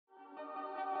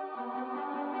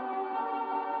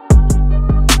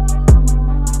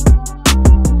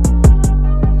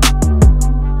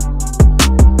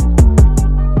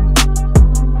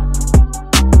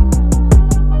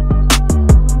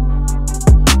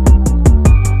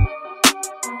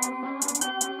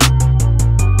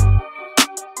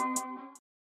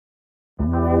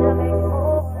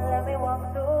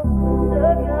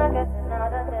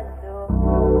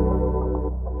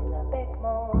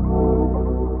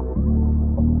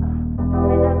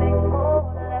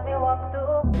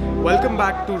Welcome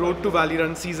back to Road to Valley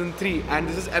Run Season 3, and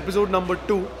this is episode number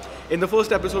 2. In the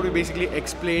first episode, we basically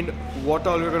explained what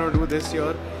all we're going to do this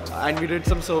year, and we did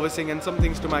some servicing and some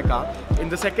things to my car. In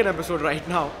the second episode right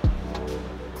now,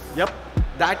 yep,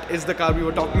 that is the car we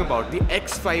were talking about, the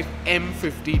X5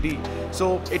 M50d.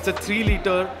 So it's a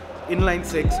 3-liter inline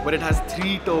 6, but it has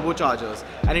 3 turbochargers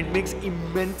and it makes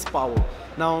immense power.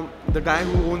 Now the guy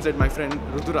who owns it, my friend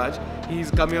Ruturaj, he's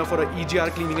come here for an EGR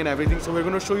cleaning and everything, so we're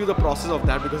going to show you the process of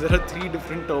that because there are 3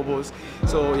 different turbos.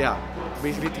 So yeah,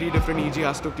 basically 3 different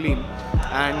EGRs to clean,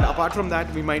 and apart from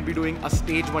that we might be doing a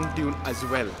stage 1 tune as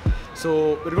well.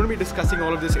 So we're going to be discussing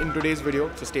all of this in today's video,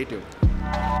 so stay tuned.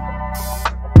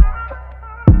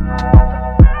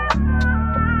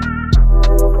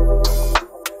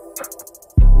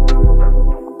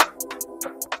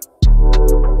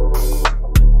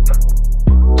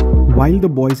 While the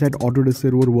boys at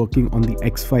Autodesir were working on the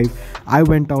X5, I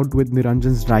went out with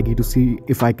Niranjan's Draghi to see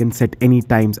if I can set any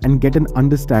times and get an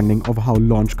understanding of how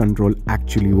launch control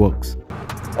actually works.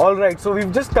 Alright, so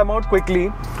we've just come out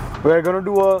quickly. We're going to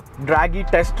do a Draghi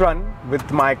test run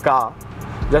with my car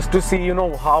just to see,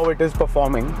 how it is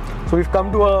performing. So we've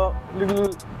come to a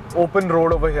little open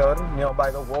road over here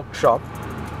nearby the workshop.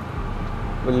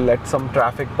 We'll let some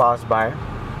traffic pass by.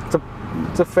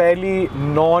 It's a fairly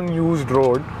non-used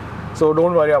road. So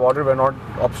don't worry about it, we're not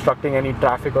obstructing any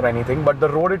traffic or anything, but the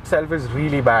road itself is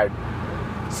really bad.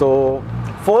 So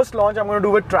first launch I'm going to do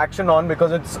with traction on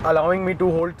because it's allowing me to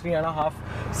hold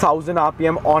 3,500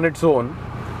 RPM on its own.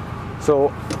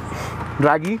 So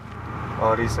Draghi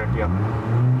or reset, yeah.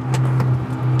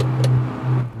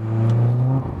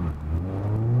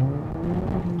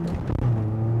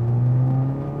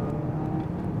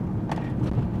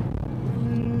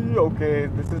 Okay,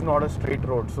 this is not a straight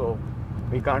road, so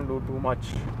we can't do too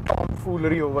much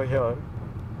tomfoolery over here.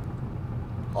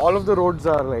 All of the roads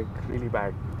are like really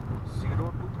bad.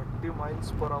 0 to 30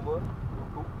 miles per hour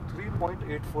to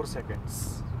 3.84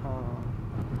 seconds.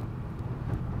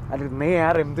 अरे नहीं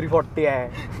यार M340 है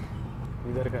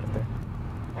इधर करते हैं.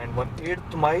 And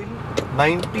 1/8 mile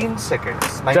 19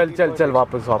 seconds. चल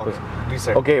वापस. Okay,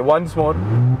 reset. Okay, once more.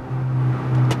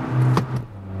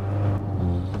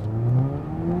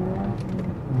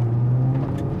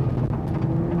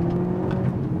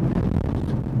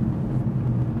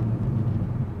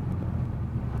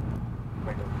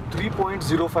 Better.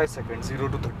 3.05 seconds, 0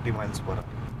 to 30 miles per hour.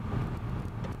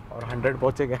 और 100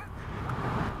 पहुंचे क्या?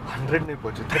 100 नहीं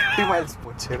पहुंचे, 30 miles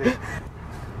पहुंचे रे.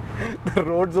 The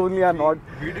roads only are not.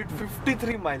 We did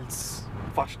 53 miles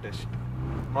fastest,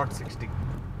 not 60.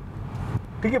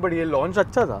 ठीक है, but ये launch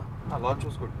अच्छा था. Launch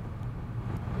was good.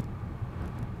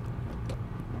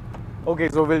 Okay,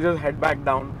 so we'll just head back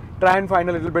down. Try and find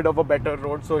a little bit of a better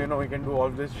road so we can do all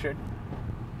this shit.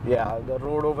 Yeah, the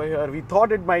road over here, we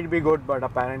thought it might be good, but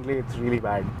apparently it's really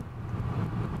bad.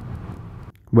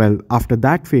 Well, after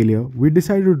that failure, we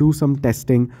decided to do some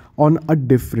testing on a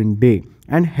different day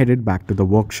and headed back to the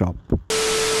workshop.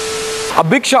 A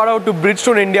big shout out to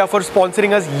Bridgestone India for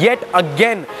sponsoring us yet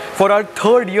again for our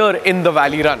 3rd year in the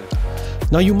Valley Run.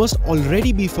 Now you must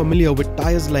already be familiar with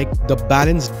tires like the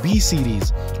Balanced B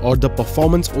series or the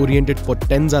performance-oriented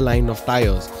Potenza line of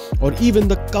tires or even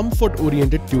the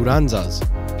comfort-oriented Turanzas.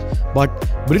 But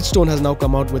Bridgestone has now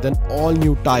come out with an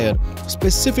all-new tire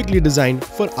specifically designed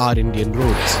for our Indian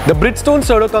roads. The Bridgestone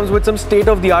Sturdo comes with some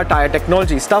state-of-the-art tire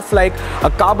technology, stuff like a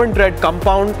carbon tread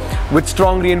compound with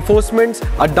strong reinforcements,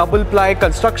 a double-ply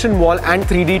construction wall and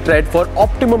 3D tread for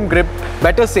optimum grip,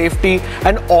 better safety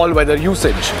and all-weather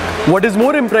usage. What is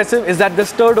more impressive is that the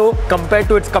Sturdo, compared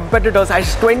to its competitors,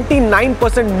 has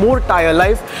 29% more tire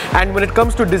life, and when it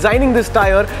comes to designing this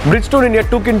tire, Bridgestone India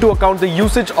took into account the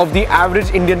usage of the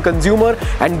average Indian consumer,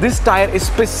 and this tire is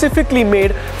specifically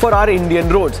made for our Indian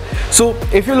roads. So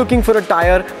if you're looking for a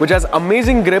tire which has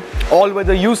amazing grip,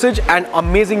 all-weather usage and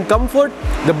amazing comfort,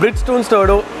 the Bridgestone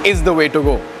Sturdo is the way to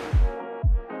go.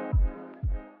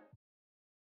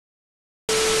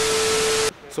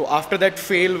 So after that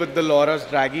fail with the Laura's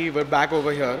Draghi, we're back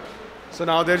over here. So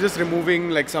now they're just removing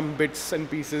like some bits and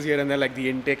pieces here and there, like the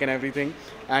intake and everything.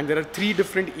 And there are 3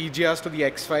 different EGRs to the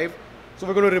X5. So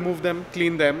we're going to remove them,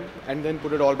 clean them, and then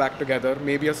put it all back together.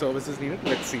 Maybe a service is needed.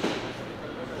 Let's see.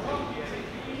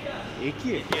 एक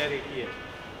ही है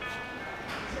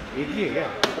क्या?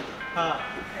 हाँ,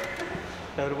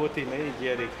 turbo 3 है,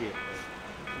 EGR एक ही है.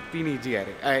 3 EGR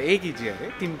है, एक EGR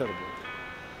है, 3 turbo.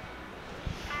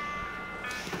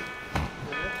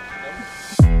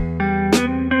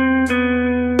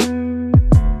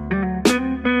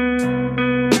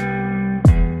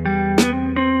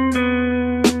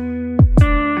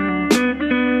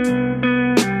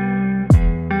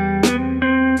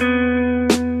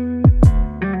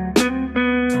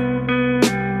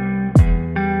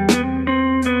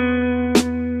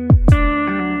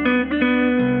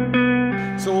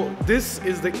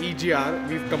 EGR.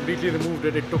 We've completely removed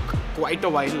it. It took quite a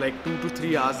while, like 2 to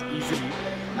 3 hours easily.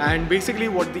 And basically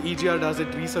what the EGR does, it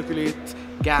recirculates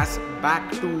gas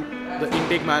back to the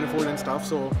intake manifold and stuff.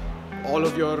 So all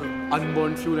of your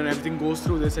unburned fuel and everything goes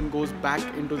through this and goes back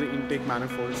into the intake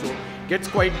manifold. So it gets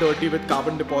quite dirty with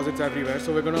carbon deposits everywhere.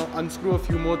 So we're gonna unscrew a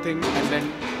few more things and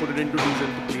then put it into diesel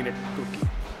to clean it totally.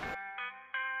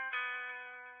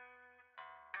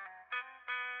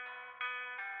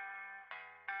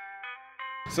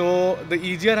 So the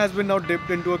EGR has been now dipped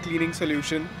into a cleaning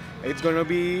solution. It's gonna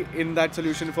be in that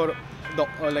solution for the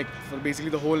for basically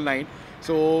the whole night.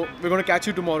 So we're gonna catch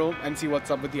you tomorrow and see what's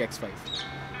up with the X5.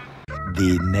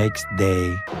 The next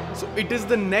day. So it is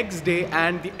the next day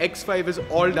and the X5 is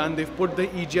all done. They've put the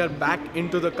EGR back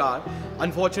into the car.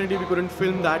 Unfortunately, we couldn't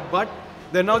film that, but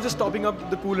they're now just topping up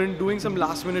the coolant, doing some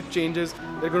last minute changes.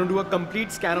 They're going to do a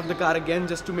complete scan of the car again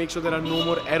just to make sure there are no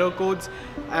more error codes.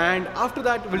 And after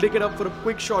that, we'll take it up for a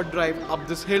quick short drive up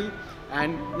this hill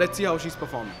and let's see how she's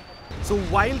performing. So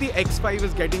while the X5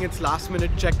 is getting its last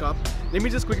minute checkup, let me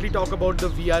just quickly talk about the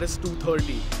VRS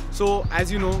 230. So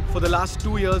as you know, for the last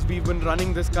 2 years, we've been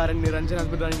running this car and Niranjan has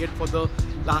been running it for the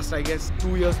last, I guess,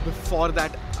 2 years before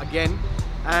that again.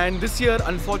 And this year,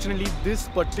 unfortunately, this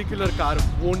particular car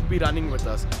won't be running with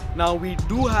us. Now, we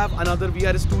do have another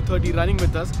VRS 230 running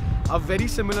with us, a very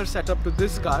similar setup to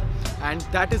this car, and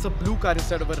that is a blue car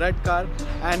instead of a red car,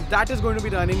 and that is going to be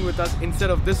running with us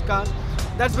instead of this car.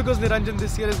 That's because Niranjan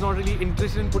this year is not really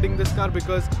interested in putting this car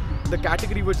because the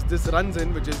category which this runs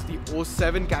in, which is the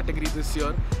 07 category this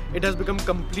year, it has become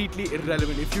completely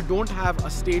irrelevant. If you don't have a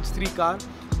stage 3 car,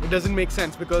 it doesn't make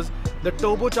sense because the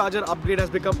turbocharger upgrade has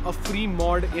become a free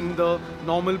mod in the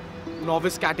normal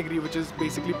novice category, which is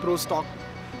basically pro stock.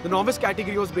 The novice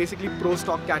category was basically pro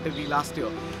stock category last year.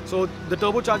 So the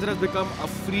turbocharger has become a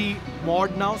free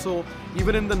mod now. So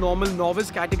even in the normal novice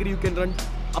category, you can run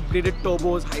upgraded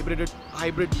turbos,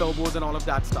 hybrid turbos and all of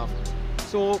that stuff.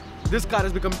 So this car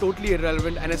has become totally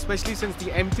irrelevant, and especially since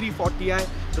the M340i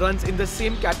runs in the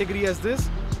same category as this,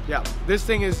 yeah, this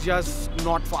thing is just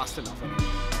not fast enough.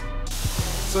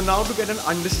 So now to get an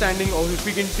understanding of if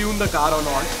we can tune the car or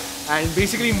not, and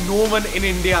basically no one in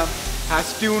India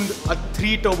has tuned a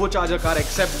 3 turbocharger car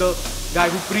except the guy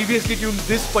who previously tuned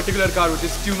this particular car, which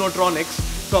is Tunotronics.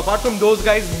 So apart from those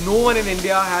guys, no one in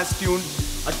India has tuned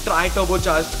a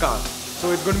tri-turbocharged car.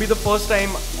 So it's going to be the first time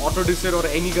Autodiscer or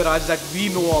any garage that we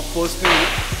know of personally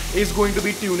is going to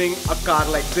be tuning a car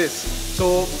like this.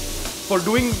 So for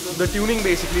doing the tuning,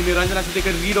 basically Niranjan has to take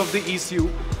a read of the ECU,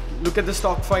 look at the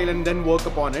stock file and then work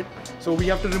upon it. So we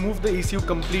have to remove the ECU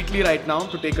completely right now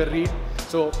to take a read.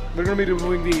 So we're going to be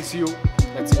removing the ECU.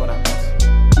 Let's see what happens.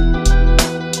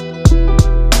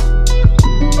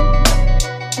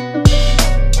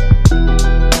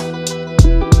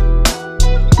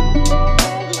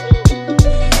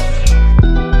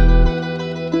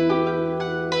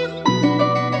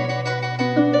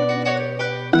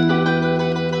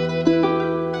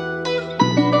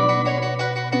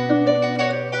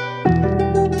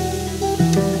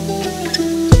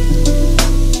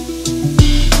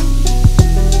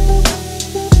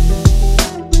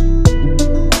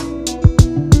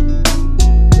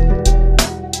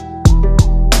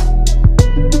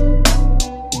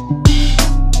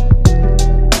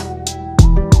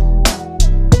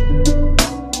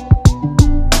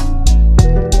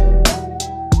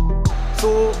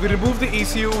 We removed the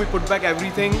ECU, we put back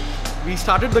everything. We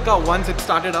started the car once it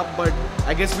started up, but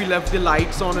I guess we left the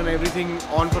lights on and everything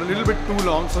on for a little bit too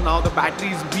long. So now the battery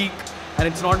is weak and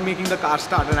it's not making the car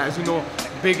start. And as you know,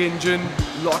 big engine,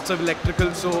 lots of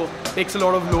electrical, so it takes a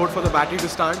lot of load for the battery to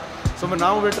start. So for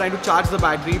now we're trying to charge the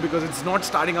battery because it's not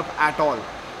starting up at all.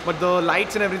 But the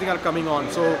lights and everything are coming on.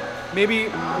 So maybe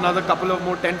another couple of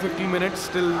more 10-15 minutes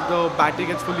till the battery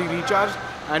gets fully recharged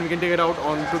and we can take it out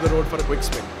onto the road for a quick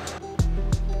spin.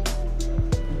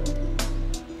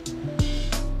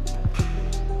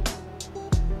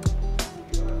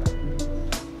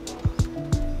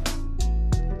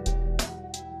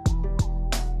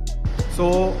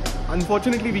 So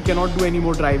unfortunately we cannot do any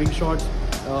more driving shots.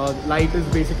 Light is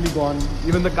basically gone.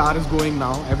 Even the car is going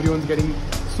now. Everyone's getting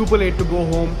super late to go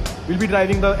home. We'll be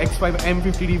driving the X5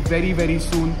 M50d very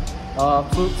soon.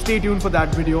 So stay tuned for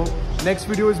that video. Next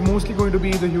video is mostly going to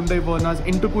be the Hyundai Verna's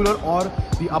intercooler or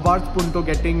the Abarth Punto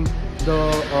getting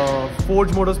the Forge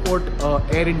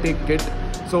Motorsport air intake kit.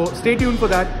 So stay tuned for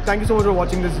that. Thank you so much for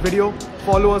watching this video.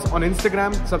 Follow us on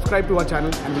Instagram, subscribe to our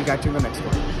channel, and we'll catch you in the next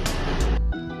one.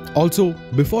 Also,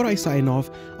 before I sign off,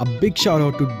 a big shout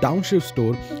out to Downshift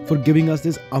Store for giving us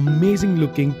this amazing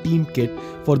looking team kit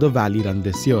for the Valley Run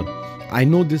this year. I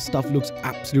know this stuff looks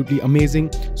absolutely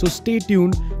amazing, so stay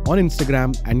tuned on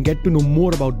Instagram and get to know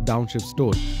more about Downshift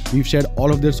Store. We've shared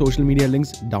all of their social media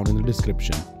links down in the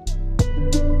description.